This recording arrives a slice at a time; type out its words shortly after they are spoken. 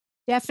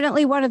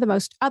Definitely one of the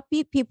most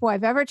upbeat people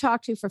I've ever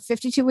talked to for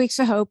 52 Weeks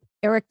of Hope,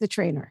 Eric the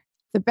trainer,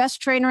 the best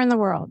trainer in the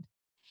world.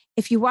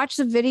 If you watch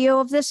the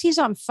video of this, he's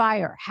on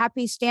fire,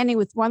 happy, standing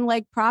with one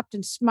leg propped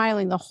and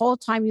smiling the whole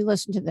time you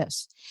listen to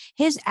this.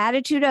 His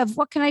attitude of,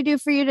 what can I do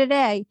for you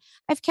today?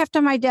 I've kept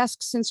on my desk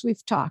since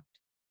we've talked.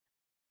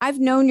 I've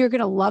known you're going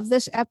to love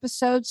this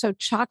episode, so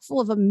chock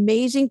full of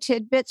amazing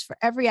tidbits for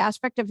every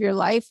aspect of your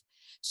life.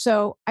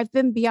 So I've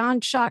been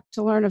beyond shocked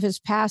to learn of his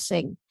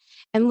passing.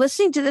 And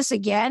listening to this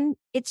again,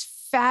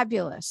 it's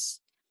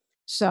fabulous.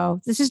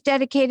 So this is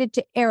dedicated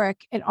to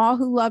Eric and all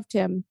who loved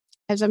him,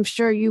 as I'm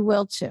sure you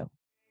will too.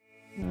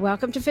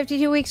 Welcome to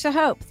 52 Weeks of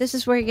Hope. This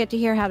is where you get to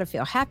hear how to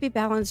feel happy,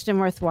 balanced, and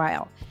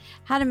worthwhile.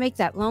 How to make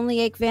that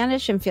lonely ache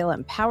vanish and feel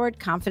empowered,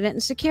 confident,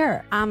 and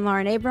secure. I'm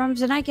Lauren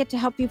Abrams, and I get to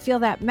help you feel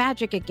that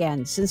magic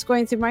again since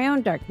going through my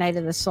own dark night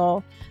of the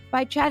soul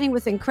by chatting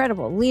with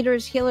incredible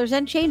leaders, healers,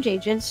 and change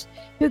agents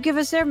who give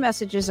us their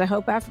messages of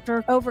hope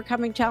after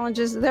overcoming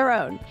challenges of their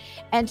own.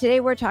 And today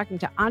we're talking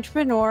to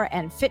entrepreneur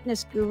and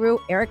fitness guru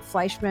Eric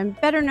Fleischman,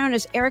 better known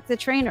as Eric the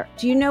Trainer.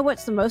 Do you know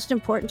what's the most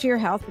important to your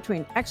health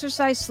between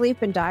exercise,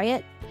 sleep, and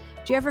diet?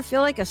 Do you ever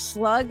feel like a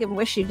slug and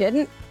wish you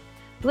didn't?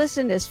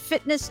 Listen as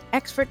fitness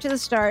expert to the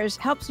stars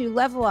helps you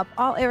level up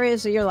all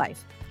areas of your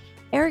life.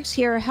 Eric's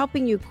here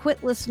helping you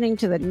quit listening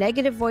to the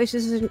negative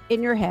voices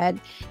in your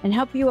head and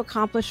help you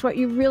accomplish what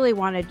you really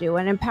want to do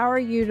and empower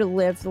you to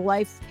live the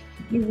life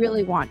you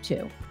really want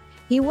to.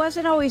 He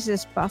wasn't always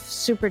this buff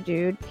super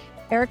dude.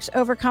 Eric's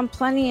overcome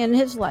plenty in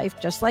his life,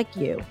 just like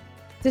you.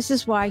 This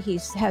is why he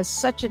has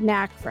such a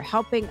knack for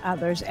helping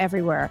others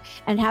everywhere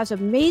and has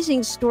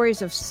amazing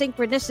stories of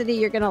synchronicity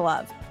you're going to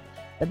love.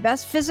 The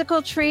best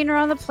physical trainer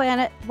on the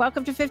planet.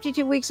 Welcome to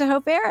 52 Weeks of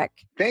Hope, Eric.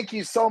 Thank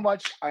you so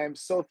much. I am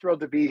so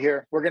thrilled to be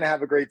here. We're going to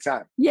have a great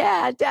time.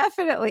 Yeah,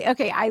 definitely.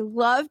 Okay, I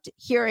loved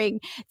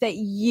hearing that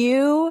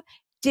you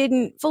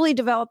didn't fully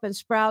develop and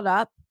sprout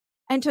up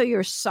until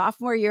your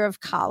sophomore year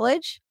of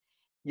college.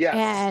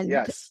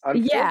 Yes.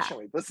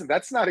 Unfortunately, listen,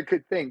 that's not a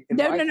good thing. In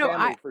my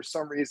family, for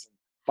some reason,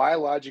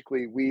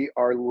 biologically, we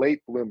are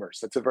late bloomers.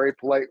 That's a very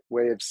polite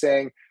way of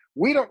saying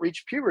we don't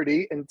reach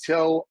puberty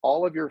until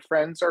all of your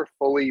friends are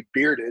fully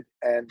bearded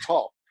and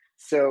tall.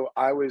 So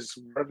I was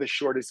one of the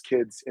shortest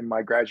kids in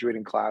my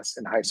graduating class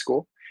in high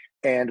school.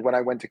 And when I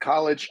went to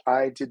college,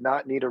 I did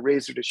not need a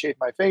razor to shave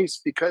my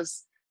face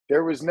because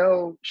there was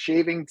no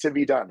shaving to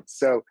be done.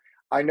 So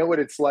I know what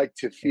it's like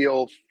to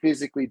feel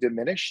physically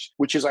diminished,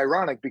 which is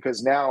ironic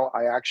because now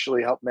I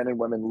actually help men and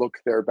women look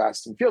their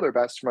best and feel their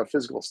best from a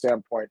physical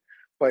standpoint.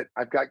 But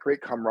I've got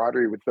great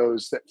camaraderie with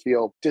those that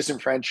feel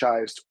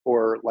disenfranchised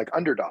or like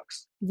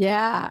underdogs.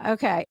 Yeah.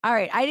 Okay. All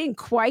right. I didn't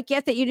quite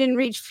get that you didn't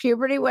reach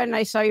puberty when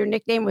I saw your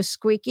nickname was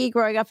Squeaky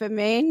growing up in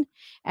Maine.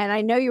 And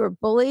I know you were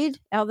bullied,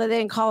 although they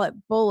didn't call it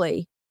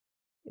bullying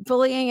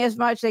as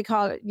much. They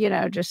call it,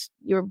 just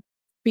you were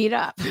beat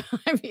up.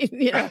 I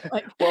mean,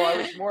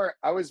 well,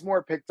 I was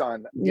more picked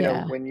on, you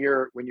know, when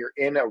you're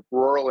in a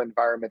rural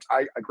environment.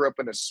 I grew up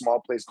in a small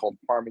place called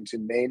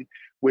Farmington, Maine,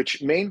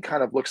 which Maine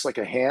kind of looks like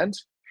a hand.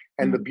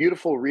 And the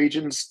beautiful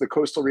regions, the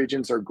coastal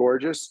regions are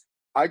gorgeous.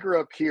 I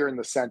grew up here in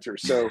the center.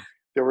 So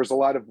there was a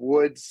lot of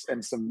woods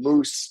and some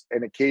moose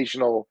and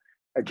occasional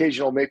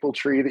maple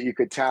tree that you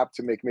could tap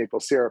to make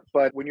maple syrup.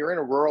 But when you're in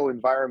a rural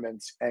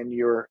environment and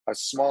you're a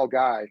small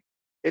guy,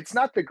 it's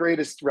not the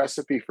greatest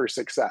recipe for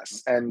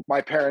success. And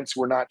my parents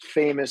were not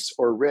famous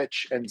or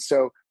rich. And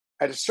so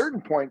at a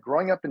certain point,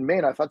 growing up in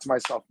Maine, I thought to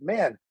myself,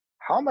 man,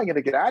 how am I going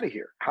to get out of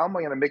here? How am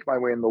I going to make my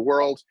way in the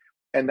world?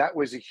 And that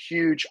was a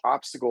huge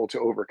obstacle to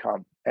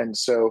overcome. And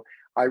so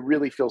I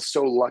really feel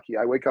so lucky.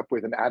 I wake up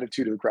with an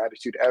attitude of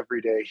gratitude every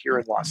day here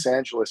in Los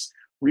Angeles,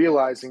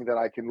 realizing that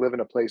I can live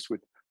in a place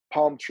with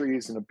palm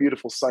trees and a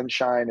beautiful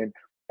sunshine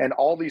and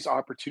all these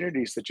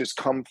opportunities that just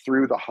come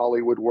through the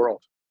Hollywood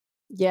world.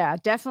 Yeah,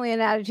 definitely an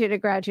attitude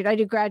of gratitude. I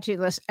do gratitude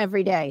lists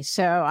every day.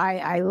 So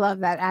I love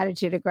that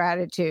attitude of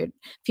gratitude.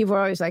 People are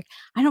always like,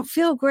 I don't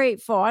feel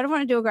grateful. I don't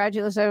want to do a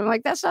gratitude list. I'm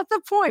like, that's not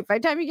the point. By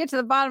the time you get to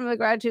the bottom of the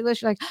gratitude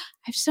list, you're like, I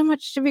have so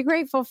much to be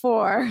grateful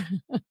for.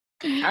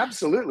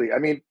 Absolutely. I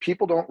mean,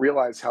 people don't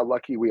realize how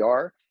lucky we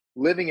are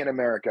living in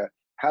America,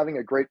 having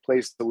a great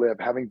place to live,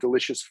 having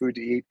delicious food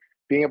to eat,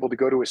 being able to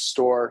go to a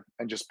store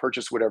and just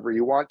purchase whatever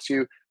you want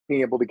to,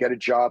 being able to get a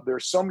job. There are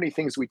so many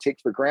things we take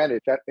for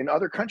granted that in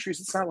other countries,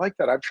 it's not like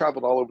that. I've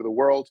traveled all over the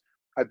world.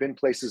 I've been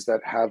places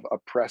that have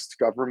oppressed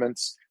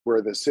governments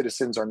where the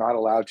citizens are not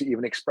allowed to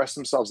even express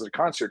themselves at a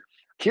concert.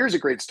 Here's a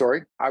great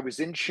story. I was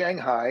in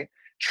Shanghai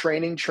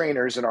training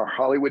trainers in our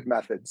Hollywood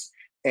methods,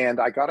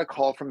 and I got a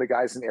call from the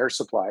guys in Air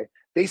Supply.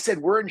 They said,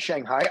 we're in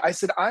Shanghai. I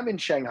said, I'm in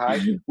Shanghai.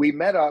 We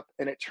met up,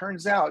 and it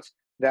turns out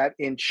that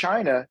in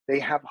China, they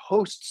have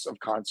hosts of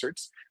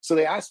concerts. So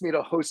they asked me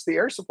to host the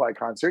Air Supply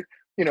concert.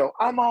 You know,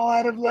 I'm all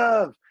out of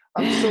love.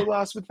 I'm so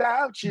lost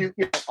without you.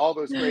 All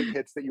those great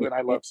hits that you and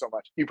I love so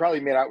much. You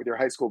probably made out with your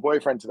high school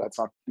boyfriend to that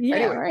song. Yeah,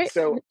 anyway, right.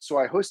 So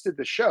I hosted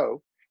the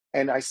show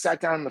and I sat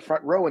down in the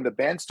front row and the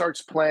band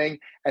starts playing.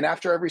 And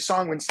after every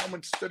song, when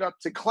someone stood up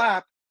to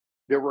clap,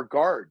 there were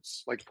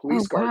guards, like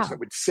police guards that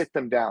would sit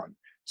them down.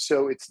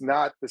 So it's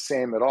not the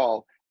same at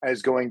all.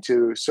 as going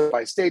to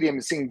SoFi Stadium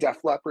and seeing Def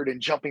Leppard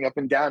and jumping up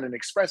and down and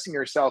expressing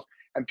yourself.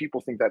 And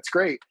people think that's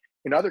great.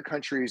 In other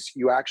countries,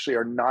 you actually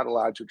are not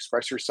allowed to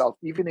express yourself,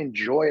 even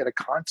enjoy at a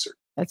concert.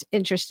 That's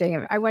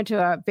interesting. I went to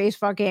a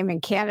baseball game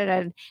in Canada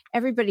and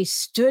everybody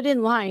stood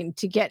in line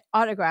to get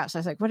autographs. I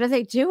was like, what are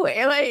they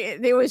doing? Like,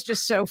 it was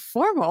just so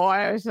formal.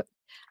 I was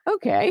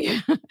okay,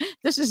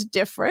 this is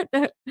different.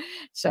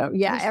 So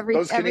yeah,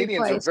 those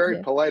Canadians are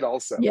very polite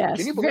also. Yes,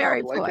 can you believe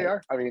how polite they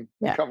are? I mean,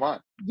 come on.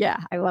 Yeah,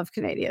 I love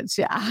Canadians.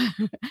 Yeah.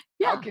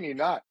 How can you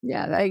not?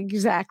 Yeah,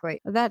 exactly.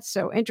 That's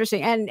so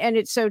interesting. And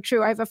it's so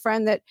true. I have a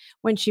friend that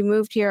when she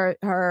moved here,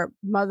 her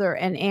mother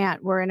and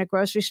aunt were in a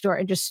grocery store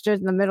and just stood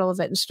in the middle of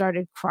it and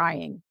started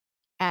crying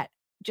at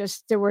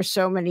just there were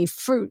so many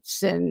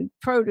fruits and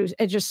produce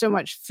and just so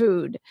much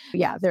food.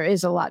 Yeah, there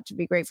is a lot to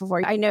be grateful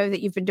for. I know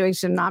that you've been doing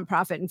some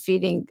nonprofit and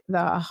feeding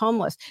the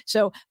homeless.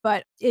 So,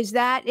 but is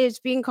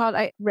being called,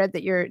 I read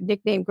that your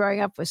nickname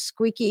growing up was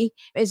Squeaky.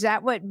 Is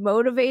that what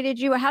motivated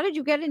you? How did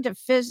you get into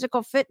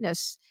physical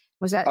fitness?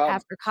 Was that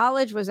after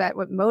college? Was that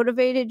what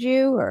motivated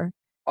you or?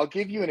 I'll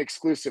give you an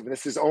exclusive. And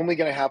this is only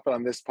going to happen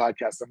on this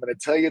podcast. I'm going to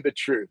tell you the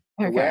truth.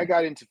 Okay. The way I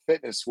got into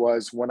fitness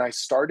was when I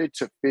started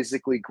to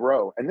physically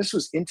grow. And this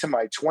was into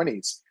my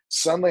 20s.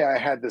 Suddenly I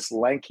had this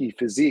lanky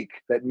physique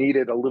that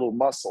needed a little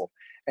muscle.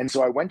 And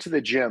so I went to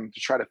the gym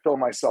to try to fill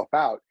myself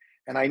out.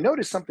 And I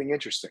noticed something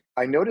interesting.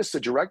 I noticed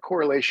a direct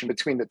correlation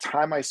between the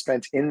time I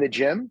spent in the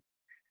gym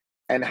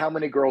and how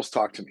many girls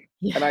talked to me.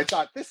 Yeah. And I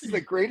thought, this is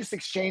the greatest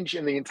exchange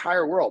in the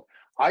entire world.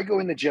 I go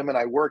in the gym and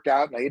I work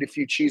out and I eat a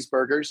few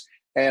cheeseburgers.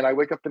 And I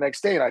wake up the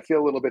next day and I feel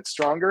a little bit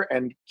stronger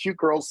and cute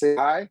girls say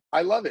hi.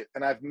 I love it.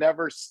 And I've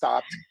never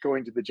stopped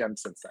going to the gym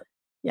since then.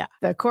 Yeah.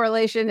 The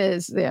correlation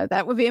is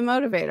that would be a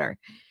motivator.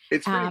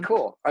 It's pretty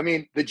cool. I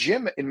mean, the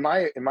gym, in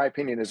my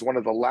opinion, is one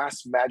of the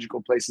last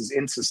magical places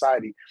in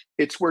society.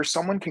 It's where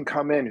someone can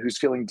come in who's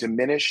feeling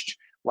diminished,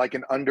 like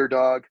an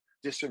underdog,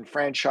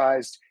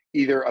 disenfranchised,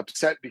 either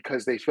upset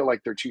because they feel like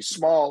they're too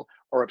small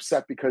or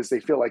upset because they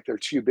feel like they're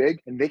too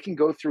big. And they can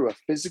go through a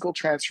physical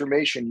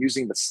transformation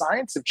using the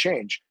science of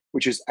change,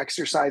 which is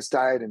exercise,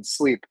 diet, and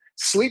sleep.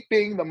 Sleep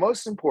being the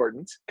most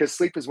important, because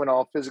sleep is when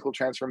all physical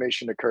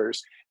transformation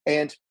occurs.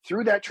 And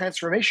through that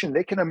transformation,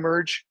 they can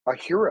emerge a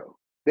hero.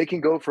 They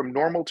can go from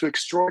normal to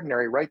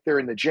extraordinary right there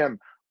in the gym.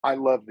 I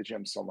love the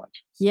gym so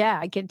much. Yeah,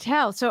 I can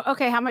tell. So,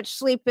 okay, how much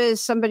sleep is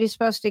somebody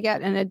supposed to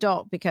get an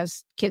adult?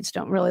 Because kids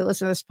don't really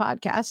listen to this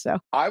podcast. So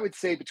I would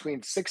say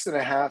between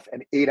 6.5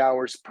 and 8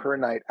 hours per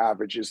night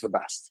average is the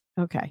best.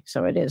 Okay,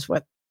 so it is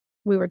what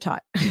we were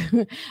taught.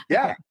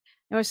 Yeah. Okay.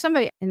 There was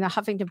somebody in the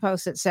Huffington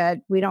Post that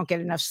said, we don't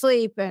get enough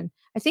sleep. And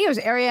I think it was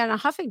Ariana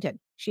Huffington.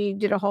 She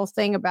did a whole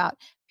thing about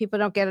people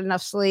don't get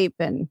enough sleep.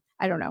 And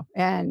I don't know.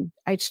 And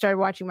I started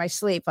watching my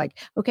sleep like,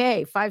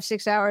 okay,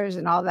 5-6 hours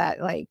and all that,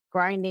 like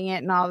grinding it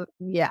and all.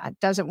 Yeah, it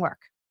doesn't work.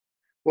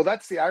 Well,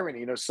 that's the irony.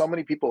 You know, so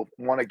many people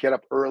want to get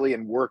up early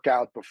and work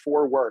out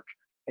before work,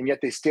 and yet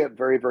they stay up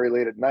very, very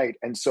late at night.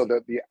 And so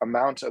the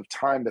amount of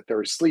time that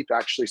they're asleep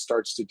actually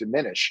starts to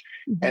diminish.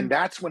 Mm-hmm. And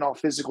that's when all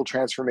physical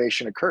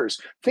transformation occurs.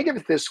 Think of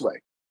it this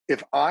way.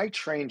 If I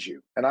trained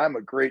you, and I'm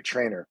a great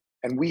trainer,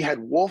 and we had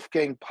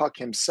Wolfgang Puck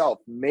himself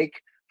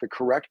make the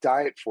correct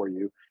diet for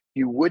you,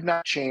 you would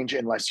not change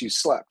unless you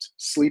slept.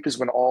 Sleep is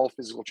when all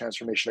physical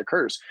transformation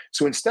occurs.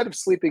 So instead of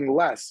sleeping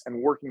less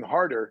and working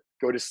harder,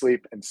 go to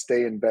sleep and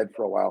stay in bed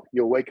for a while.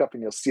 You'll wake up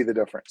and you'll see the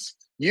difference.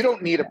 You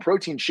don't need a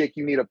protein shake.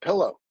 You need a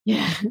pillow.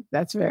 Yeah,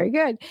 that's very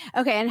good.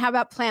 Okay. And how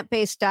about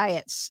plant-based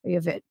diets? Are you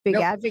a big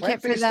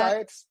advocate for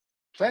that?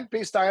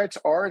 Plant-based diets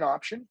are an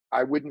option.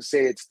 I wouldn't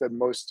say it's the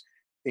most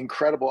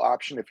incredible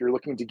option if you're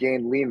looking to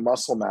gain lean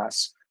muscle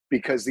mass,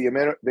 because the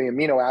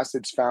amino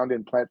acids found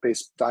in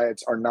plant-based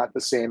diets are not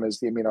the same as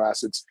the amino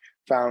acids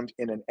found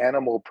in an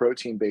animal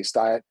protein-based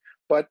diet.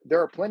 But there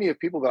are plenty of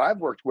people that I've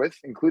worked with,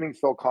 including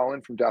Phil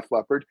Collin from Def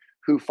Leppard,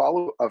 who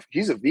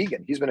he's a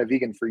vegan. He's been a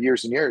vegan for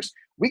years and years.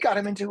 We got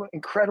him into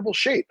incredible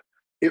shape.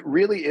 It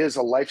really is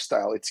a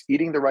lifestyle. It's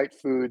eating the right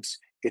foods,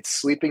 it's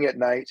sleeping at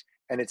night,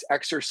 and it's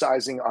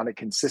exercising on a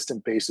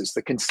consistent basis.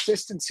 The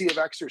consistency of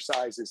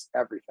exercise is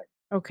everything.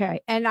 Okay.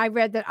 And I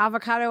read that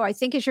avocado, I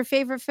think, is your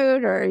favorite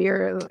food, or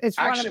it's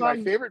actually one of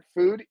my favorite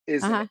food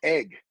is an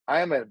egg.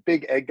 I am a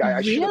big egg guy.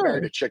 I should have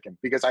married a chicken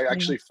because I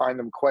actually find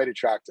them quite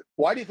attractive.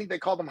 Why do you think they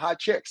call them hot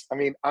chicks? I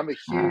mean, I'm a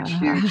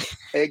huge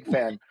egg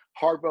fan.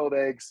 Hard-boiled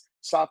eggs,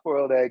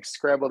 soft-boiled eggs,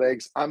 scrambled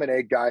eggs. I'm an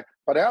egg guy,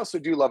 but I also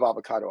do love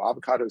avocado.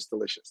 Avocado is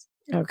delicious.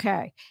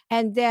 Okay.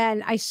 And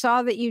then I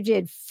saw that you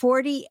did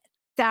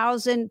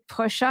 40,000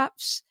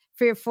 push-ups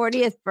for your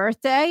 40th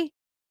birthday.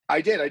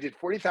 I did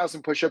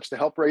 40,000 push-ups to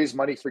help raise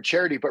money for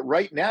charity. But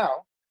right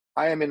now,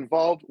 I am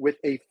involved with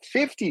a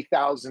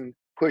 50,000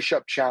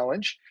 push-up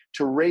challenge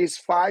to raise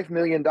 $5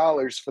 million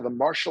for the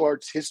Martial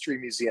Arts History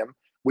Museum,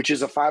 which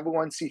is a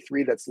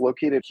 501c3 that's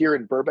located here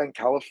in Burbank,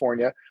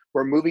 California.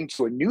 We're moving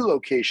to a new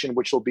location,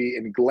 which will be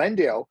in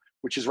Glendale,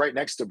 which is right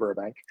next to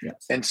Burbank.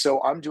 Yes. And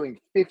so I'm doing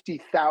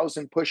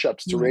 50,000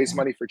 push-ups to raise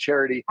money for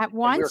charity. At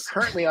once? And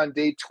we're currently on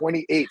day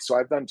 28. So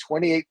I've done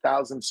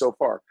 28,000 so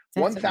far.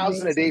 That's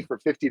 1,000 a day amazing. for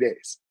 50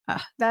 days.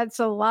 That's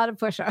a lot of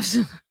push-ups.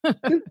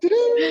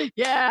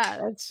 Yeah,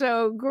 that's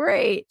so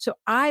great. So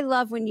I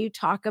love when you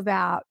talk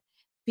about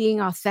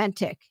being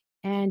authentic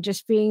and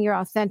just being your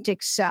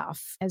authentic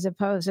self as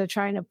opposed to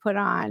trying to put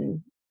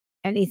on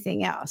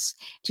anything else.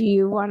 Do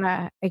you want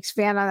to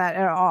expand on that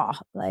at all?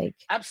 Like,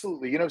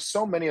 Absolutely.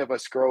 So many of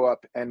us grow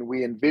up and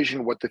we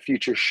envision what the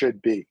future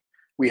should be.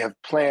 We have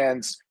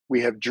plans,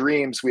 we have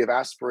dreams, we have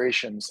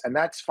aspirations, and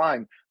that's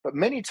fine. But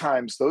many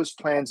times, those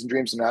plans and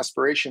dreams and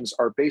aspirations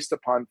are based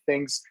upon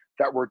things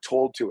that were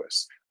told to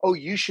us. Oh,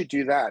 you should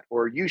do that,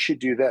 or you should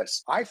do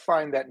this. I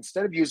find that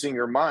instead of using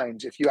your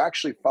mind, if you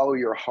actually follow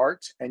your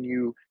heart and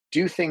you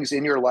do things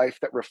in your life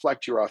that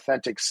reflect your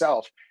authentic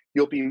self,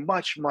 you'll be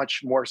much,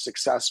 much more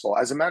successful.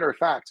 As a matter of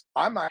fact,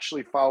 I'm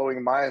actually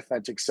following my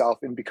authentic self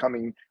in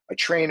becoming a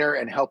trainer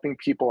and helping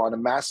people on a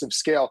massive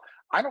scale.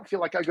 I don't feel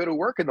like I go to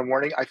work in the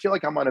morning. I feel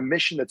like I'm on a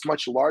mission that's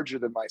much larger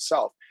than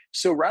myself.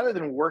 So rather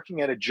than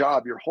working at a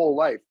job your whole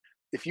life,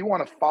 if you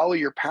want to follow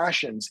your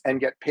passions and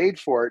get paid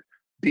for it,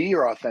 be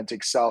your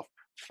authentic self,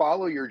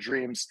 follow your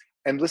dreams,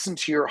 and listen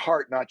to your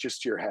heart, not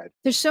just to your head.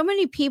 there's so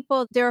many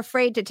people, they're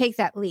afraid to take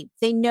that leap.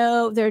 They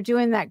know they're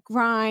doing that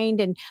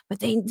grind but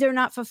they're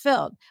not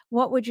fulfilled.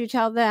 What would you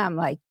tell them?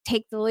 Like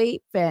take the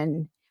leap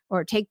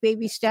or take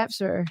baby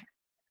steps or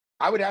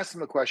I would ask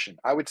them a question.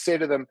 I would say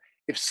to them,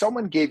 if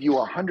someone gave you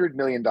 $100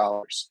 million,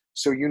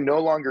 so you no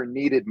longer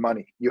needed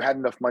money, you had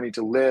enough money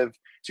to live,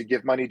 to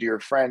give money to your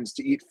friends,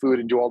 to eat food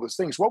and do all those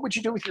things, what would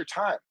you do with your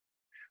time?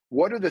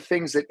 What are the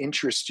things that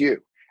interest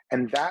you?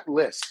 And that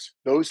list,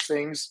 those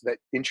things that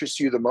interest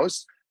you the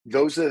most,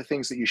 those are the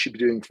things that you should be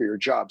doing for your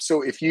job.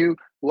 So if you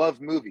love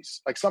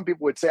movies, like some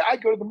people would say, I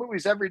go to the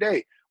movies every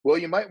day. Well,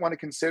 you might want to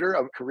consider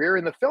a career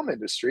in the film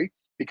industry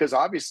because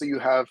obviously you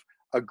have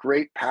a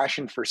great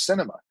passion for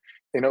cinema.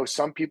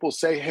 Some people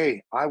say,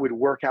 hey, I would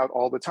work out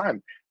all the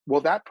time.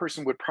 Well, that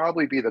person would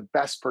probably be the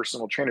best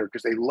personal trainer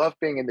because they love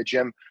being in the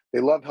gym. They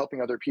love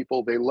helping other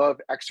people. They love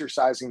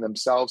exercising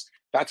themselves.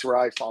 That's where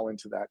I fall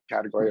into that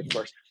category, of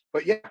course.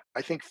 But yeah,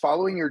 I think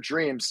following your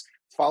dreams,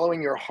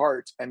 following your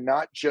heart, and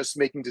not just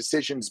making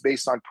decisions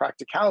based on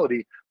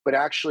practicality, but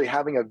actually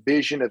having a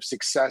vision of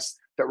success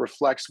that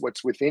reflects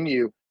what's within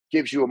you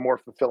gives you a more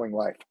fulfilling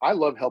life. I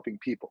love helping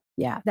people.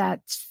 yeah,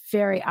 that's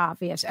very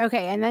obvious.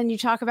 Okay. And then you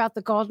talk about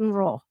the golden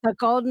rule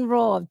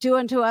of do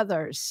unto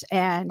others Of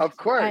and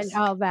course.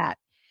 all that.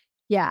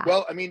 Yeah.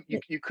 Well, I mean,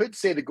 you could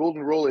say the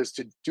golden rule is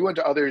to do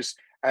unto others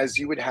as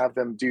you would have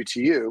them do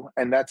to you.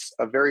 And that's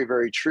a very,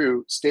 very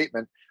true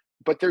statement.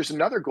 But there's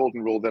another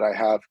golden rule that I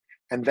have,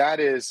 and that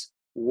is,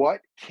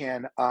 what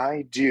can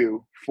I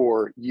do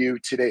for you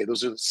today?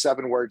 Those are the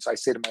 7 words I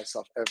say to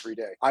myself every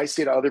day. I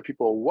say to other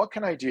people, what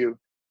can I do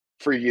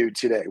for you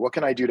today? What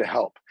can I do to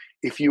help?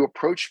 If you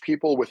approach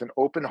people with an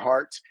open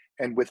heart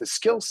and with a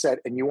skill set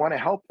and you want to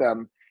help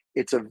them,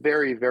 it's a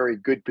very, very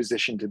good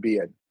position to be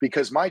in.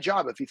 Because my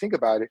job, if you think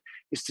about it,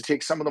 is to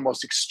take some of the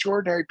most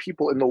extraordinary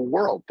people in the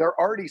world. They're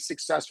already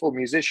successful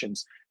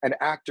musicians and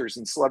actors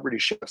and celebrity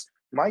chefs.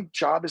 My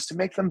job is to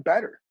make them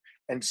better.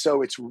 And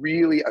so it's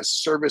really a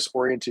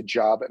service-oriented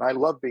job. And I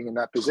love being in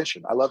that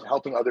position. I love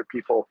helping other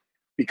people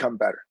become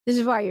better. This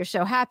is why you're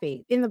so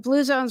happy. In the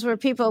blue zones where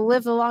people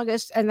live the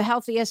longest and the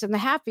healthiest and the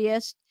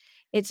happiest,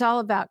 it's all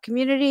about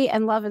community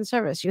and love and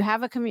service. You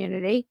have a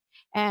community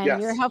and you're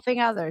Yes.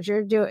 helping others.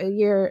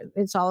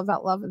 It's all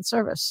about love and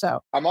service.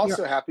 So I'm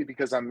also happy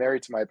because I'm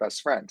married to my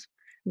best friend.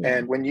 yeah.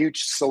 And when you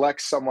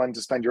select someone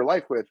to spend your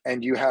life with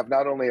and you have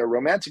not only a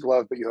romantic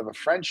love, but you have a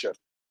friendship,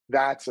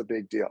 that's a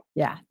big deal.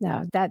 Yeah,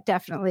 no, that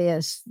definitely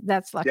is.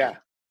 That's lucky. Yeah.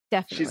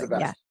 Definitely. She's the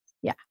best. Yeah.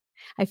 Yeah.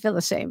 I feel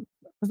the same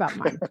about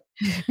mine.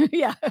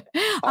 Yeah.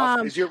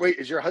 Awesome. Is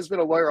your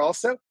husband a lawyer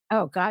also?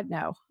 Oh God,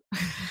 no.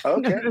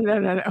 Okay.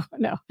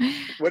 No.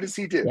 What does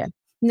he do? Yeah.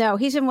 No,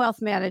 he's in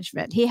wealth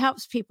management. He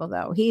helps people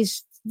though.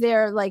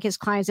 Like his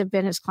clients have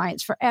been his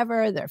clients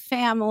forever. They're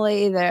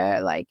family.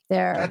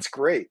 That's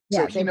great. Yeah,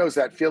 So he knows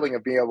that feeling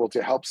of being able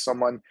to help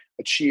someone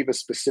achieve a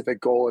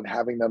specific goal and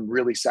having them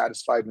really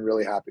satisfied and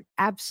really happy.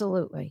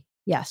 absolutely.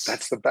 Yes.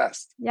 That's the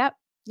best. Yep.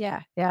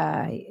 Yeah.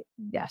 Yeah.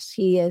 Yes.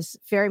 He is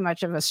very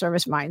much of a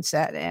service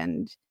mindset.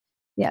 And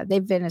yeah,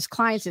 they've been his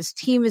clients. His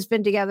team has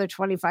been together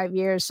 25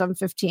 years, some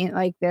 15.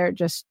 Like they're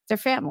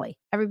family.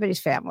 Everybody's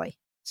family.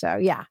 So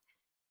yeah,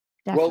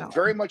 definitely. Well,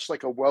 very much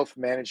like a wealth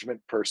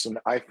management person,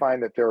 I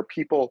find that there are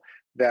people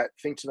that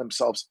think to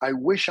themselves, I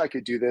wish I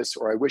could do this,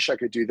 or I wish I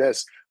could do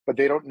this, but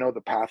they don't know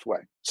the pathway.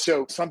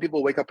 So some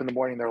people wake up in the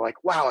morning, they're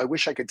like, wow, I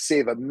wish I could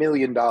save $1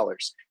 million.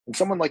 And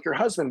someone like your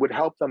husband would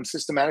help them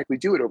systematically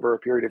do it over a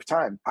period of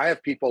time. I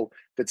have people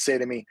that say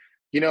to me,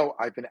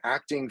 I've been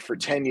acting for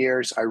 10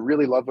 years. I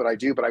really love what I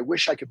do, but I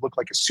wish I could look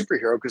like a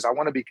superhero because I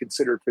want to be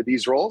considered for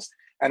these roles.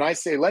 And I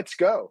say, let's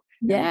go.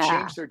 Yeah. And we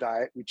change their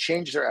diet, we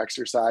change their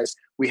exercise,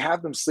 we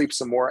have them sleep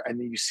some more, and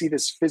then you see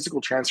this physical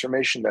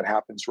transformation that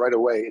happens right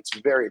away. It's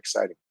very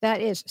exciting.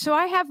 That is. So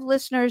I have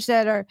listeners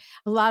that a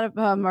lot of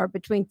them are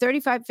between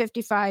 35,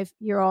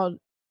 55-year-old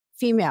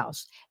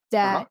females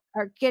that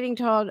are getting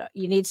told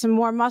you need some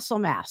more muscle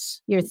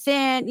mass. You're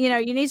thin,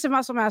 you need some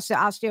muscle mass, the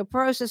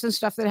osteoporosis and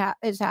stuff that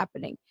is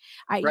happening.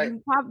 Right.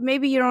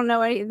 Maybe you don't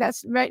know any.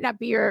 That's might not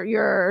be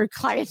your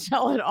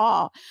clientele at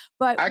all.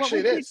 But actually,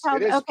 it is.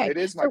 It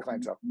is my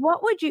clientele.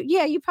 What would you?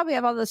 Yeah, you probably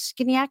have all the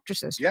skinny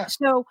actresses. Yeah.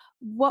 So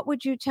what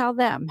would you tell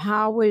them?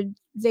 How would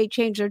they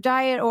change their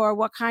diet, or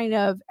what kind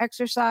of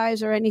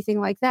exercise, or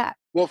anything like that?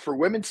 Well, for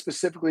women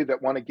specifically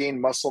that want to gain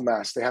muscle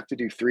mass, they have to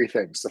do three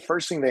things. The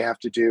first thing they have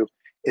to do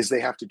is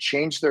they have to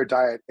change their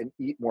diet and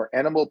eat more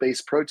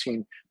animal-based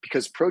protein,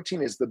 because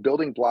protein is the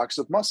building blocks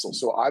of muscle.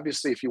 So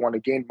obviously, if you want to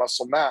gain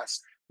muscle mass,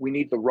 we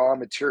need the raw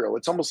material.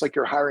 It's almost like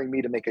you're hiring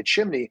me to make a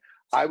chimney.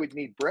 I would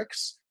need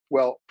bricks.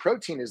 Well,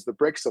 protein is the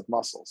bricks of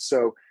muscle.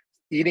 So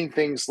eating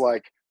things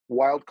like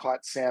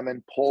wild-caught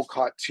salmon,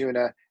 pole-caught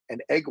tuna,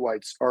 and egg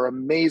whites are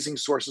amazing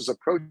sources of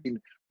protein,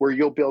 where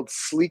you'll build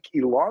sleek,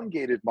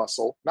 elongated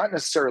muscle, not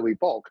necessarily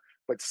bulk,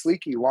 but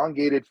sleek,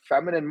 elongated,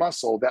 feminine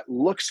muscle that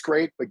looks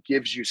great but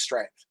gives you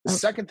strength. The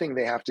second thing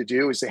they have to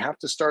do is they have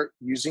to start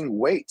using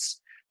weights.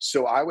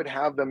 So I would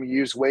have them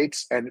use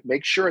weights and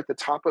make sure at the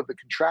top of the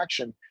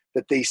contraction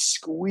that they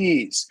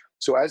squeeze.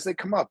 So as they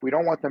come up, we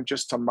don't want them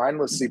just to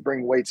mindlessly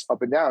bring weights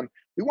up and down.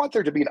 We want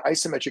there to be an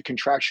isometric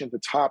contraction at the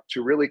top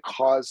to really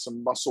cause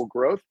some muscle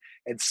growth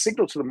and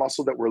signal to the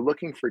muscle that we're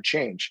looking for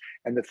change.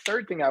 And the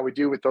third thing I would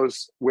do with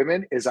those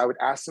women is I would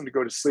ask them to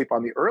go to sleep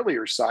on the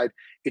earlier side.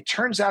 It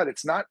turns out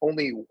it's not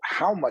only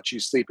how much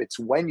you sleep, it's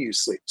when you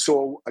sleep.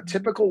 So a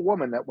typical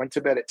woman that went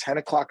to bed at 10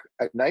 o'clock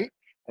at night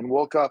and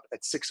woke up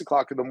at 6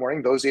 o'clock in the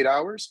morning, those 8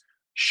 hours,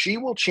 she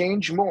will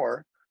change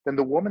more than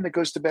the woman that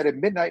goes to bed at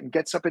midnight and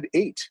gets up at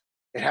 8.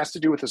 It has to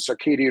do with the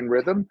circadian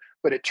rhythm,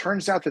 but it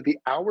turns out that the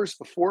hours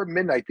before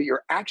midnight that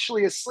you're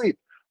actually asleep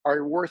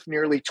are worth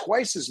nearly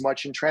twice as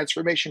much in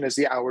transformation as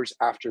the hours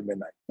after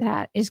midnight.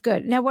 That is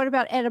good. Now, what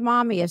about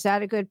edamame? Is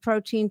that a good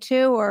protein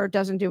too, or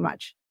doesn't do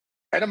much?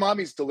 Edamame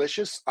is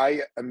delicious.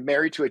 I am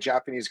married to a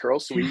Japanese girl,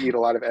 so we eat a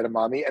lot of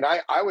edamame. And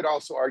I would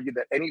also argue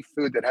that any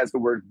food that has the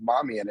word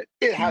mommy in it,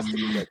 it has to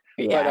be good.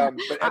 Yeah.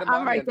 But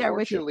edamame, right there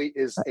with you, unfortunately,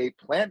 is a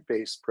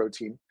plant-based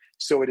protein,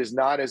 so it is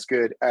not as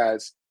good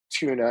as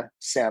tuna,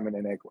 salmon,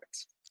 and egg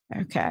whites.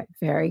 Okay,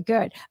 very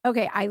good.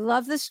 Okay, I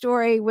love the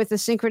story with the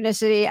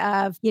synchronicity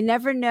of you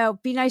never know,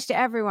 be nice to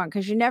everyone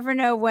because you never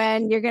know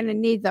when you're going to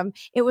need them.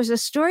 It was a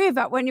story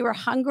about when you were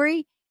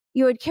hungry,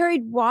 you had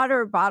carried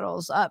water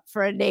bottles up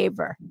for a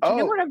neighbor. Do you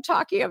know what I'm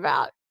talking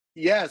about?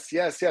 Yes.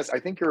 I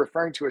think you're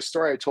referring to a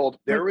story I told.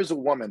 There was a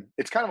woman,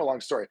 it's kind of a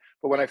long story,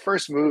 but when I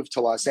first moved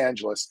to Los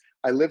Angeles,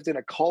 I lived in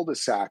a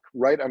cul-de-sac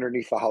right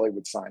underneath the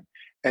Hollywood sign.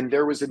 And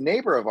there was a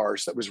neighbor of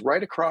ours that was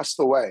right across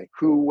the way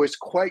who was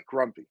quite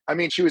grumpy. I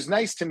mean, she was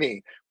nice to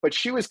me, but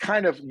she was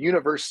kind of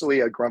universally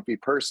a grumpy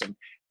person.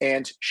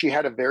 And she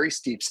had a very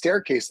steep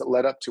staircase that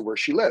led up to where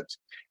she lived.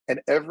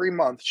 And every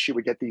month she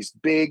would get these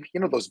big,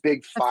 those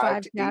big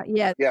 5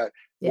 to 8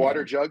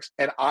 water jugs.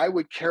 And I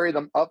would carry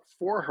them up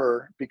for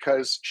her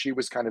because she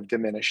was kind of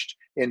diminished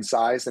in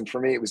size. And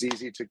for me, it was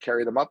easy to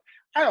carry them up.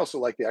 I also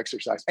like the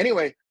exercise.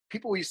 Anyway,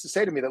 people used to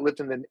say to me that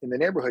lived in the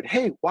neighborhood,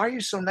 "Hey, why are you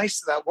so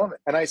nice to that woman?"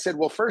 And I said,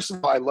 well, first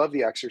of all, I love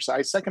the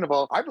exercise. Second of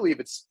all, I believe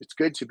it's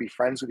good to be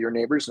friends with your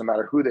neighbors, no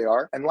matter who they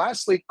are. And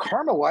lastly,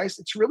 karma-wise,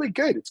 it's really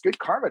good. It's good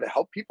karma to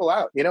help people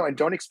out, and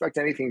don't expect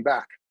anything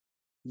back.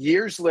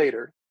 Years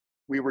later,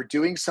 we were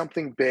doing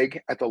something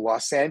big at the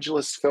Los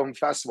Angeles Film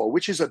Festival,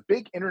 which is a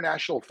big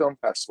international film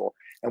festival.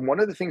 And one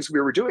of the things we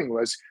were doing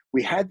was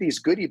we had these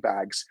goodie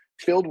bags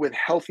filled with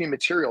healthy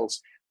materials,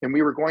 and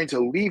we were going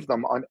to leave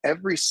them on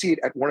every seat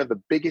at one of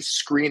the biggest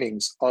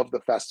screenings of the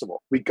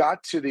festival. We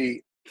got to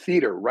the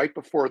theater right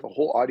before the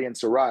whole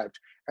audience arrived,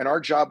 and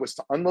our job was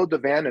to unload the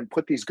van and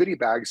put these goodie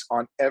bags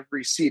on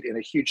every seat in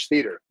a huge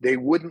theater. They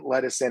wouldn't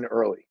let us in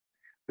early.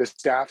 The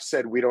staff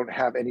said, "We don't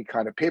have any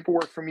kind of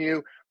paperwork from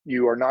you.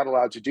 You are not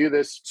allowed to do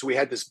this." So we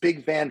had this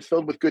big van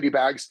filled with goodie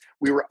bags.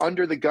 We were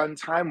under the gun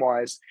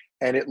time-wise,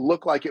 and it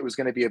looked like it was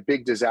going to be a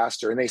big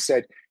disaster. And they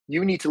said,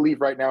 "You need to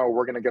leave right now or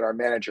we're going to get our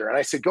manager." And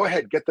I said, "Go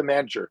ahead, get the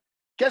manager."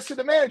 Guess who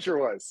the manager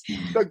was?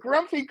 The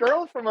grumpy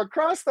girl from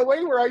across the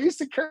way where I used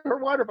to carry her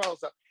water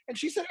bottles up. And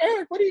she said,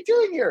 "Eric, what are you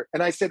doing here?"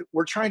 And I said,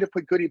 "We're trying to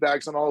put goodie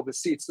bags on all of the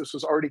seats. This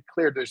was already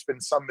clear. There's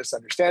been some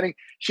misunderstanding."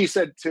 She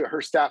said to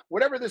her staff,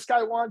 "Whatever this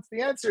guy wants,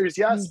 the answer is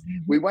yes."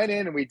 We went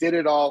in and we did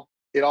it all.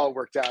 It all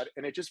worked out.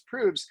 And it just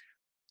proves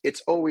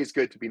it's always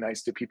good to be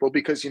nice to people,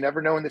 because you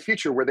never know in the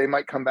future where they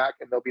might come back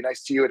and they'll be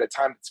nice to you at a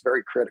time that's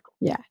very critical.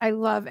 Yeah, I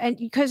love, and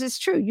because it's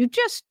true, you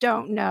just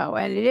don't know.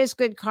 And it is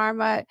good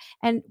karma.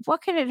 And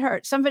what can it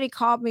hurt? Somebody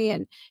called me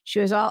and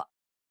she was all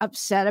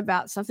upset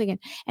about something,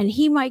 and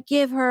he might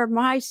give her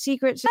my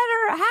secrets.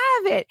 Let her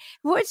have it.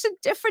 What's the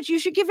difference? You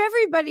should give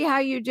everybody how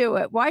you do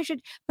it. Why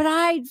should, but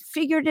I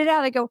figured it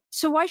out. I go,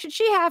 so why should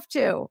she have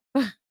to?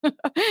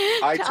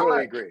 I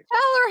totally agree.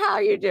 Tell her how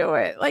you do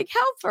it. Like,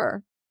 help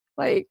her.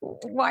 Like,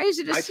 why is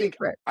it a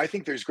secret? I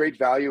think there's great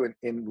value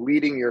in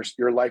leading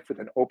your life with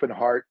an open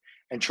heart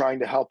and trying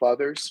to help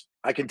others.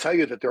 I can tell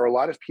you that there are a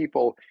lot of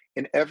people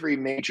in every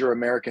major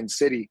American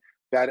city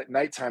that at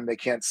nighttime they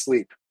can't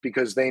sleep.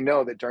 because they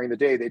know that during the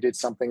day they did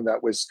something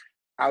that was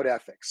out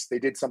ethics. They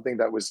did something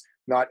that was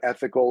not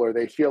ethical, or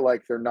they feel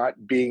like they're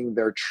not being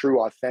their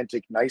true,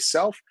 authentic, nice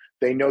self.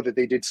 They know that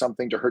they did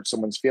something to hurt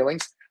someone's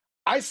feelings.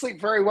 I sleep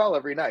very well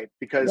every night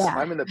because Yeah.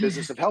 I'm in the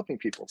business of helping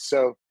people.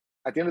 So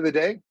at the end of the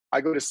day,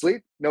 I go to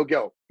sleep, no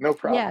guilt, no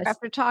problem. Yes.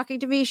 After talking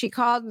to me, she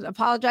called and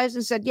apologized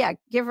and said, yeah,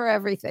 give her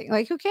everything.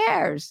 Like, who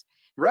cares?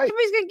 Right.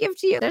 Somebody's going to give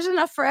to you. There's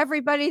enough for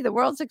everybody. The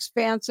world's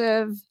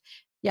expansive.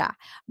 Yeah.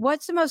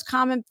 What's the most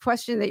common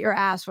question that you're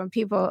asked when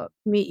people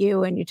meet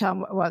you and you tell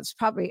them, well, it's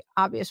probably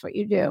obvious what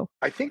you do?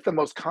 I think the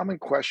most common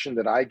question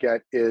that I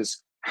get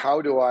is,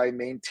 how do I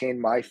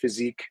maintain my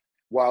physique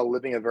while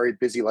living a very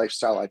busy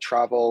lifestyle? I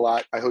travel a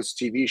lot. I host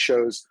TV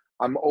shows.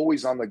 I'm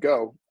always on the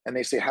go. And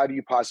they say, how do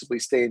you possibly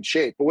stay in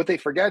shape? But what they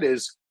forget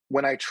is,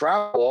 when I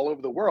travel all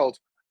over the world,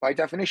 by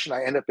definition,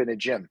 I end up in a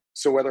gym.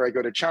 So whether I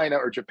go to China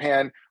or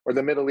Japan or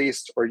the Middle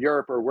East or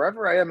Europe or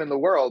wherever I am in the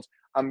world,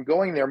 I'm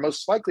going there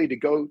most likely to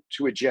go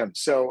to a gym.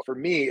 So for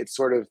me, it's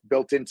sort of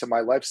built into my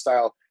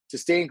lifestyle to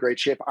stay in great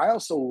shape. I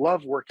also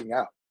love working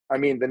out. I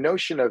mean, the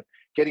notion of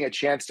getting a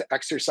chance to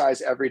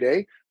exercise every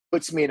day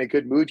puts me in a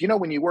good mood. You know,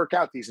 when you work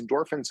out, these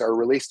endorphins are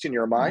released in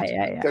your mind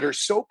that are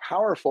so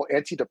powerful,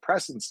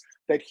 antidepressants,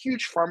 that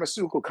huge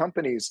pharmaceutical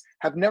companies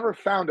have never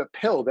found a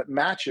pill that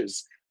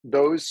matches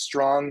those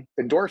strong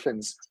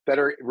endorphins that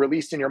are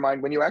released in your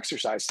mind when you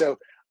exercise. So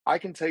I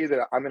can tell you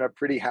that I'm in a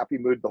pretty happy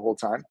mood the whole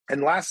time.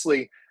 And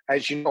lastly,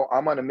 as you know,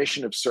 I'm on a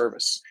mission of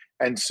service.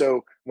 And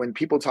so when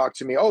people talk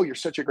to me, oh, you're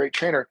such a great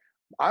trainer,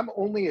 I'm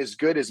only as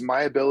good as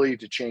my ability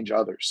to change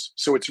others.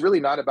 So it's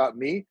really not about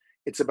me.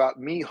 It's about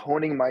me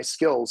honing my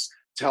skills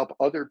to help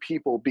other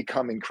people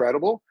become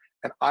incredible.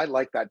 And I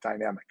like that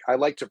dynamic. I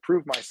like to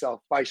prove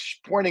myself by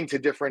pointing to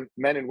different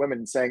men and women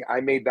and saying,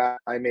 I made that,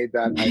 I made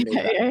that, I made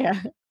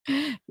that.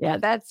 Yeah,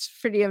 that's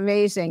pretty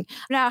amazing.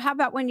 Now, how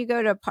about when you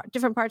go to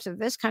different parts of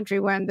this country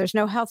when there's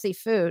no healthy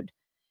food?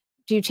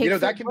 Do you take that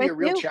food can be a with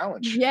real you?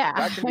 challenge. Yeah.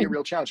 That can be a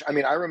real challenge. I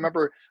mean, I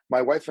remember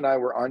my wife and I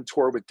were on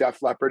tour with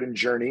Def Leppard and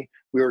Journey.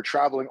 We were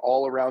traveling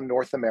all around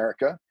North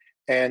America.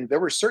 And there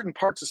were certain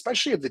parts,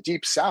 especially of the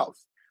Deep South,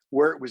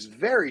 where it was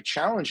very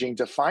challenging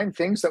to find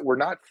things that were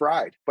not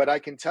fried. But I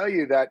can tell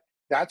you that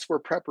that's where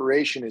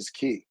preparation is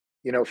key.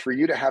 You know, for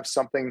you to have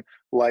something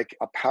like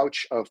a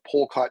pouch of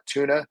pole-caught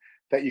tuna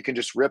that you can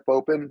just rip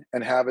open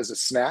and have as a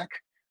snack,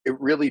 it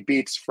really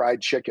beats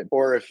fried chicken.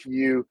 Or if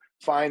you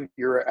find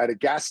you're at a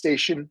gas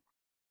station,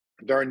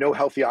 there are no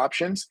healthy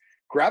options,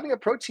 grabbing a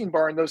protein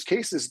bar in those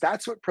cases,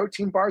 that's what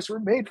protein bars were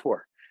made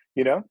for,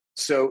 you know?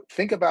 So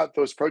think about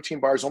those protein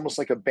bars almost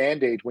like a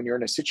Band-Aid. When you're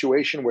in a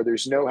situation where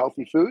there's no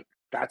healthy food,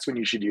 that's when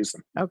you should use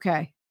them.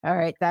 Okay. All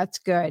right. That's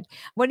good.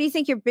 What do you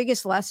think your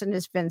biggest lesson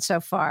has been so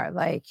far?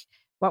 Like,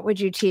 what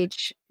would you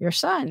teach your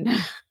son?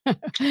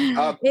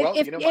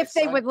 If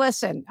they would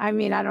listen. I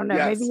mean, I don't know.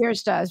 Yes. Maybe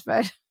yours does,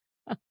 but.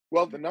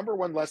 Well, the number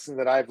one lesson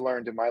that I've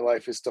learned in my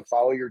life is to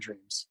follow your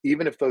dreams,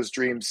 even if those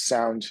dreams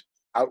sound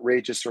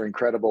outrageous or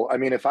incredible. I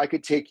mean, if I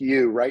could take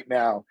you right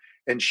now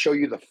and show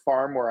you the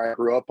farm where I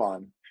grew up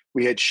on,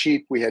 we had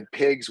sheep, we had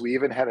pigs, we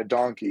even had a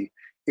donkey.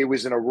 It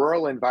was in a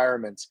rural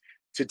environment.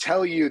 To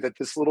tell you that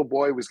this little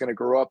boy was going to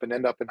grow up and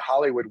end up in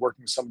Hollywood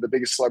working with some of the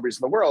biggest celebrities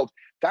in the world,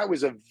 that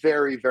was a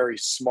very, very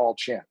small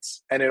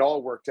chance. And it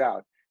all worked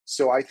out.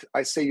 So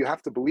I say you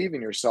have to believe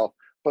in yourself.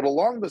 But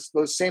along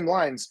those same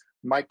lines,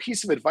 my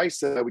piece of advice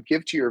that I would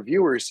give to your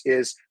viewers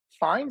is,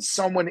 find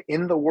someone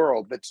in the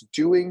world that's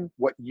doing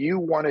what you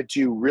want to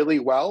do really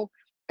well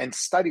and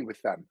study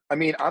with them. I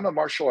mean, I'm a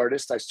martial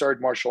artist. I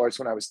started martial arts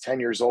when I was 10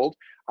 years old.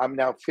 I'm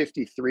now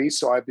 53.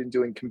 So I've been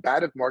doing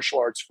combative martial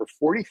arts for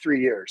 43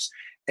 years.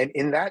 And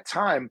in that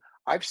time,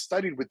 I've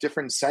studied with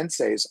different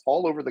senseis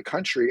all over the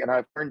country, and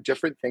I've learned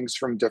different things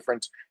from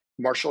different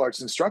martial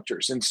arts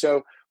instructors. And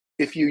so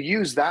if you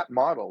use that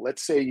model,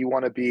 let's say you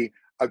want to be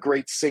a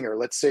great singer,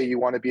 let's say you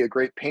want to be a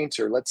great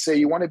painter, let's say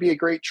you want to be a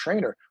great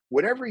trainer,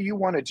 whatever you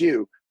want to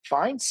do,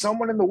 find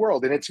someone in the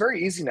world. And it's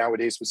very easy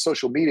nowadays with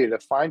social media to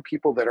find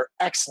people that are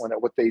excellent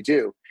at what they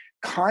do.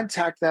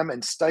 Contact them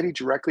and study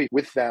directly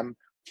with them,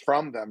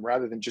 from them,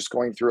 rather than just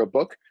going through a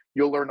book.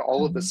 You'll learn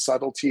all of the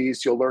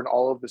subtleties. You'll learn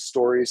all of the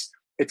stories.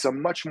 It's a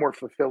much more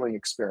fulfilling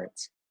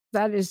experience.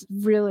 That is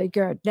really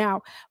good.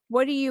 Now,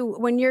 when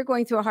you're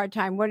going through a hard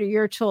time, what are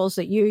your tools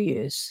that you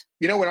use?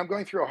 You know, when I'm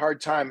going through a hard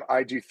time,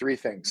 I do three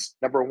things.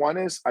 Number one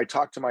is I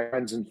talk to my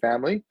friends and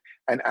family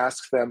and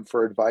ask them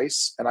for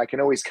advice, and I can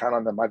always count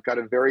on them. I've got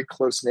a very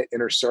close-knit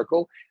inner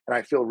circle, and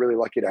I feel really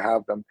lucky to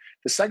have them.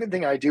 The second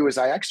thing I do is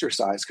I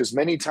exercise, because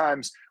many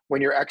times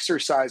when you're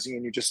exercising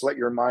and you just let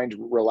your mind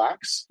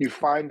relax, you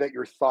find that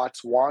your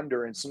thoughts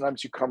wander, and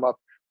sometimes you come up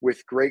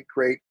with great,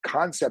 great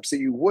concepts that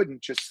you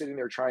wouldn't just sitting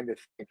there trying to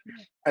think.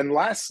 And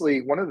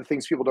lastly, one of the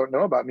things people don't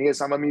know about me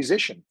is I'm a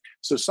musician.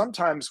 So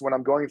sometimes when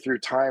I'm going through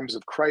times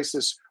of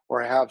crisis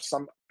or I have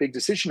some big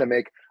decision to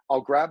make, I'll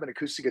grab an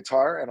acoustic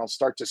guitar and I'll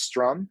start to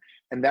strum.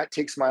 And that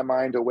takes my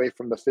mind away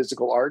from the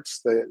physical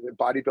arts, the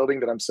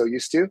bodybuilding that I'm so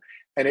used to.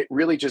 And it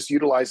really just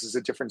utilizes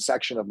a different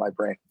section of my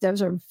brain.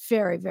 Those are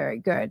very, very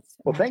good.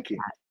 Well, thank you.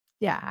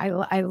 Yeah,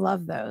 I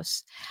love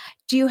those.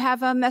 Do you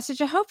have a message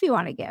of hope you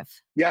want to give?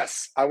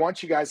 Yes, I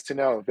want you guys to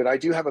know that I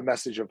do have a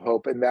message of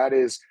hope, and that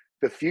is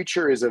the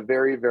future is a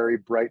very, very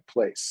bright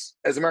place.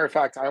 As a matter of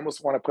fact, I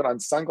almost want to put on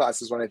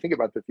sunglasses when I think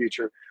about the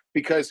future,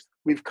 because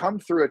we've come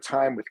through a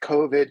time with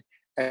COVID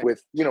and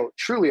with,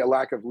 truly a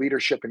lack of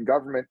leadership in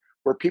government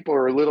where people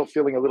are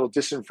feeling a little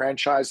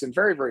disenfranchised and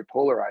very, very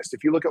polarized.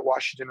 If you look at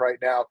Washington right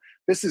now,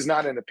 this is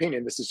not an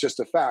opinion, this is just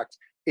a fact.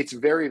 It's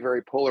very,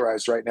 very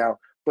polarized right now,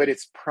 but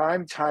it's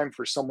prime time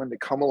for someone to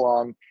come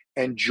along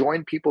and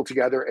join people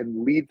together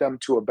and lead them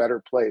to a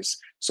better place.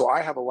 So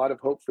I have a lot of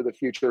hope for the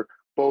future,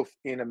 both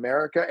in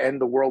America and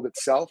the world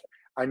itself.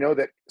 I know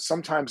that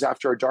sometimes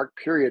after a dark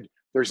period,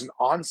 there's an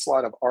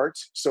onslaught of art.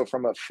 So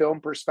from a film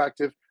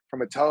perspective,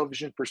 from a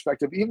television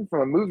perspective, even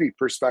from a movie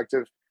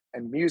perspective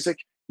and music,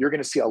 you're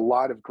going to see a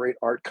lot of great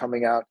art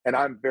coming out. And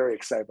I'm very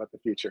excited about the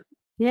future.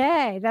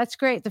 Yay, that's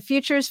great. The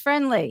future is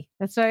friendly.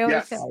 That's what I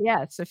always say.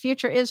 Yes, the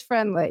future is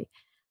friendly.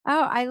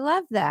 Oh, I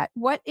love that.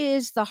 What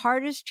is the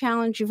hardest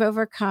challenge you've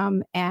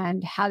overcome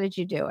and how did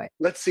you do it?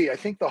 Let's see. I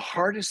think the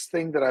hardest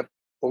thing that I've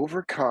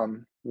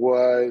overcome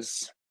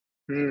was,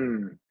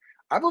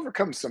 I've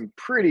overcome some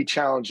pretty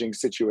challenging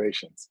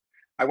situations.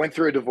 I went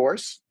through a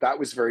divorce. That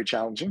was very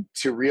challenging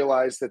to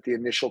realize that the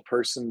initial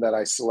person that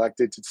I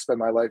selected to spend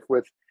my life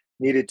with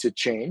needed to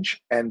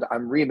change. And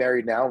I'm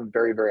remarried now. I'm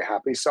very, very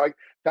happy. So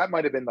that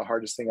might have been the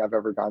hardest thing I've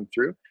ever gone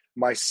through.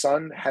 My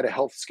son had a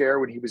health scare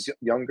when he was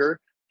younger.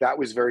 That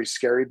was very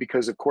scary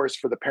because, of course,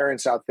 for the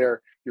parents out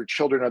there, your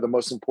children are the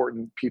most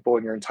important people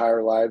in your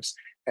entire lives.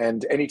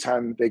 And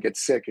anytime they get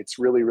sick, it's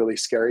really, really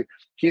scary.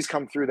 He's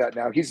come through that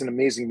now. He's an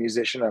amazing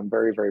musician. I'm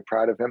very, very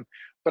proud of him.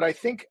 But I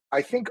think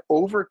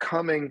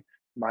overcoming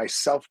my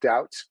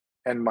self-doubt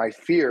and my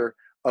fear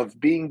of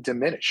being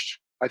diminished,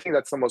 I think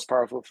that's the most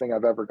powerful thing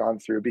I've ever gone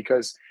through.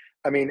 Because,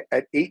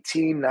 at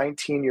 18,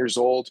 19 years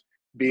old,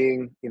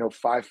 being,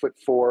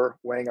 5'4",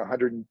 weighing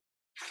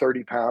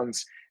 130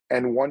 pounds,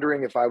 and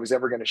wondering if I was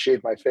ever going to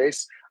shave my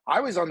face, I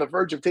was on the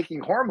verge of taking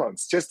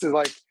hormones just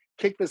to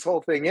kick this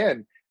whole thing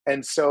in.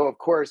 And so, of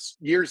course,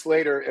 years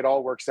later, it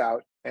all works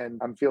out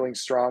and I'm feeling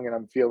strong and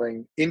I'm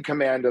feeling in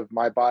command of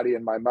my body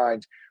and my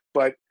mind.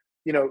 But,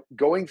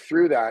 going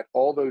through that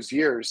all those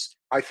years,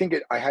 I think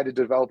I had to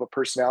develop a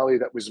personality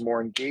that was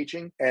more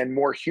engaging and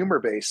more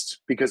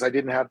humor-based because I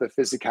didn't have the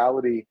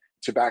physicality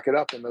to back it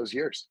up in those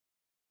years.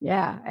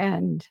 Yeah.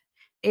 And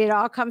it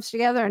all comes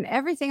together and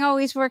everything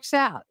always works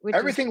out.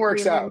 Everything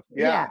works out.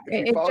 Yeah.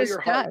 If you follow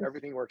your heart,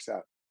 everything works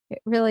out.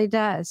 It really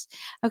does.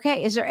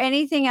 Okay. Is there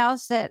anything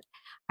else that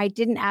I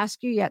didn't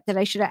ask you yet that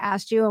I should have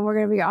asked you? And we're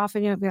going to be off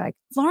and you'll be like,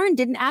 Lauren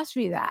didn't ask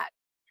me that.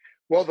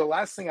 Well, the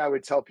last thing I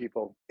would tell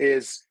people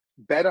is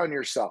bet on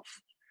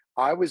yourself.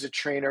 I was a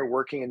trainer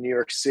working in New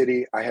York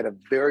City. I had a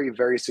very,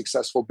 very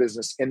successful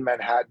business in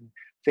Manhattan.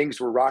 Things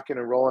were rocking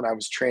and rolling. I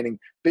was training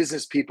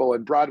business people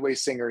and Broadway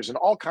singers and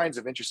all kinds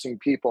of interesting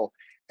people.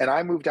 And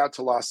I moved out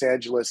to Los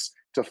Angeles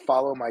to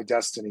follow my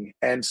destiny.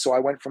 And so I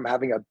went from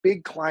having a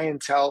big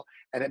clientele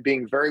and it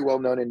being very well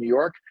known in New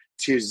York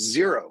to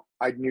zero.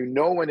 I knew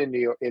no one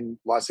in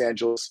Los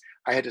Angeles.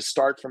 I had to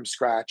start from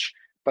scratch,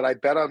 but I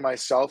bet on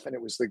myself and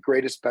it was the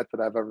greatest bet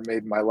that I've ever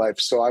made in my life.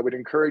 So I would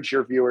encourage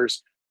your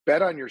viewers,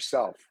 bet on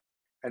yourself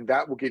and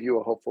that will give you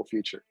a hopeful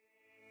future.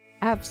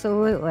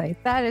 Absolutely.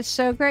 That is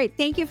so great.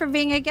 Thank you for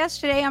being a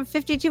guest today on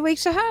 52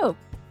 Weeks of Hope.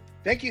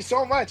 Thank you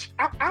so much.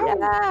 Ow, ow.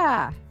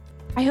 Yeah.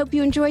 I hope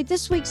you enjoyed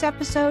this week's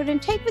episode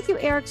and take with you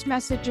Eric's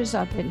messages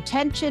of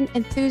intention,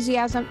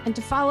 enthusiasm, and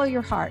to follow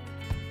your heart.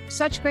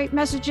 Such great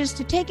messages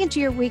to take into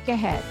your week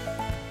ahead.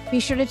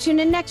 Be sure to tune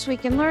in next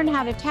week and learn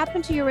how to tap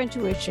into your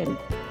intuition,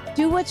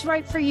 do what's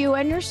right for you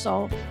and your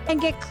soul, and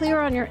get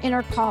clear on your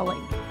inner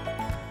calling.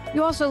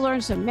 You also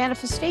learn some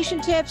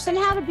manifestation tips and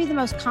how to be the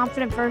most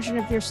confident version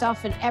of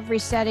yourself in every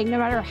setting, no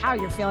matter how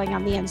you're feeling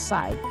on the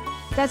inside.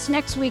 That's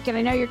next week, and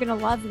I know you're going to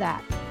love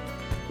that.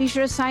 Be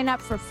sure to sign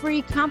up for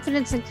free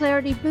Confidence and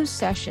Clarity Boost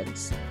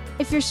sessions.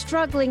 If you're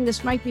struggling,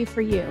 this might be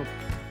for you.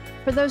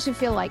 For those who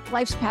feel like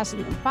life's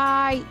passing them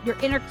by, your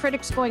inner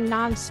critic's going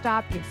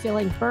nonstop, you're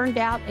feeling burned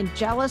out and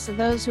jealous of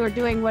those who are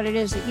doing what it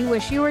is that you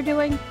wish you were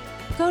doing,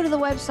 go to the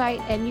website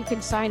and you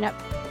can sign up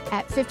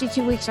at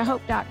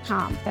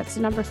 52weeksofhope.com. That's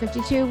the number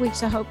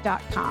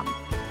 52weeksofhope.com.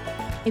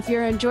 If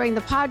you're enjoying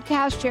the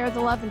podcast, share the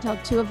love and tell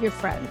 2 of your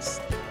friends.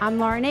 I'm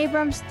Lauren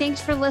Abrams.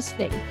 Thanks for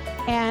listening.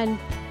 And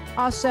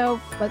also,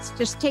 let's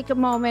just take a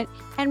moment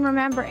and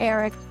remember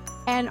Eric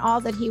and all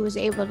that he was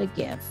able to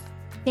give.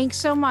 Thanks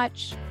so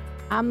much.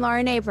 I'm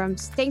Lauren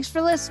Abrams. Thanks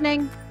for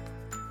listening.